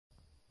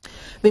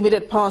The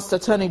immediate past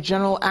Attorney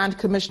General and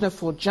Commissioner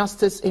for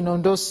Justice in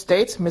Ondo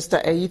State,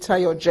 Mr.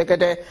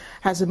 Jegede,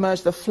 has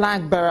emerged the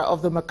flag bearer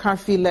of the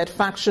McCarthy-led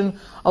faction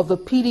of the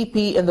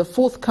PDP in the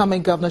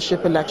forthcoming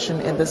governorship election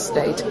in the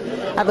state.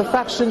 At the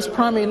faction's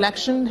primary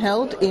election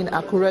held in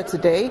Akure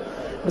today,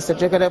 Mr.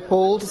 Jegede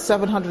polled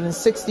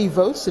 760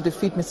 votes to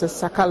defeat Mr.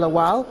 Saka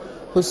Lawal,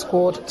 who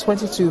scored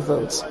 22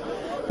 votes.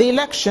 The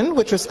election,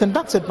 which was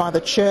conducted by the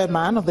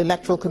chairman of the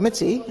Electoral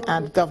Committee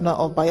and Governor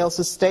of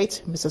Bayelsa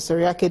State, Mr.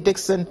 Seriake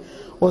Dixon,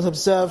 was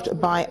observed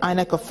by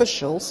INEC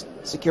officials,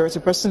 security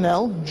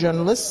personnel,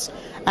 journalists,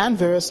 and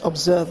various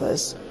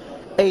observers.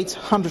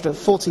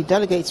 840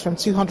 delegates from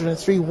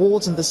 203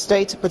 wards in the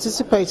state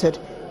participated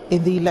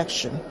in the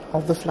election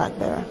of the flag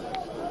bearer.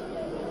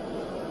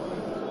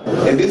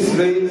 In this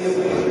race,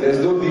 there's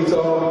no victor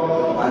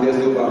and there's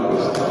no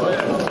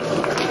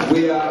vanquished.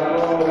 We are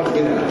all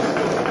winners.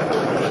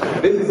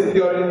 This is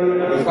purely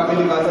a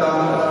family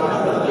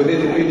matter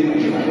within the PDP.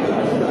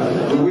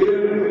 We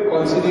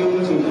will continue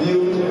to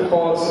build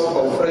cords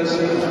of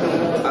friendship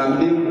and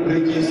build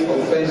bridges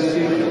of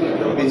friendship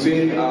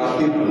between our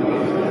people.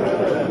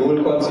 We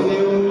will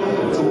continue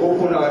to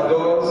open our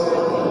doors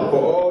for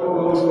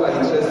all those who are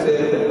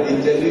interested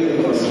in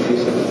genuine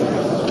reconciliation.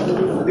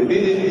 The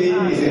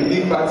PDP is a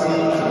big party,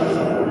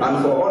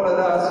 and for all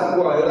others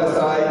who are on the other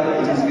side,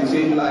 it is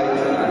between light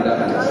and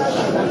darkness.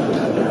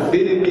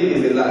 PDP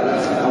is a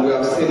light, and we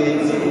have seen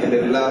it in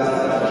the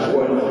last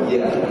 1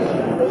 year.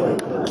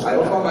 I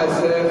offer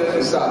myself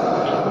to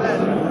serve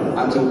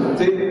and to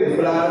take the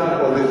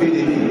flag of the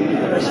PDP.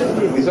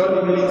 With all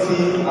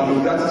humility and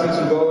with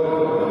gratitude to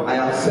God, I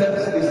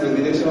accept this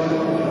nomination,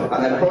 and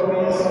I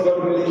promise,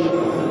 God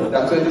willing,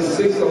 that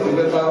 26th of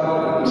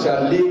November we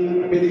shall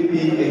lead PDP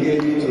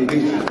again to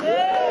victory.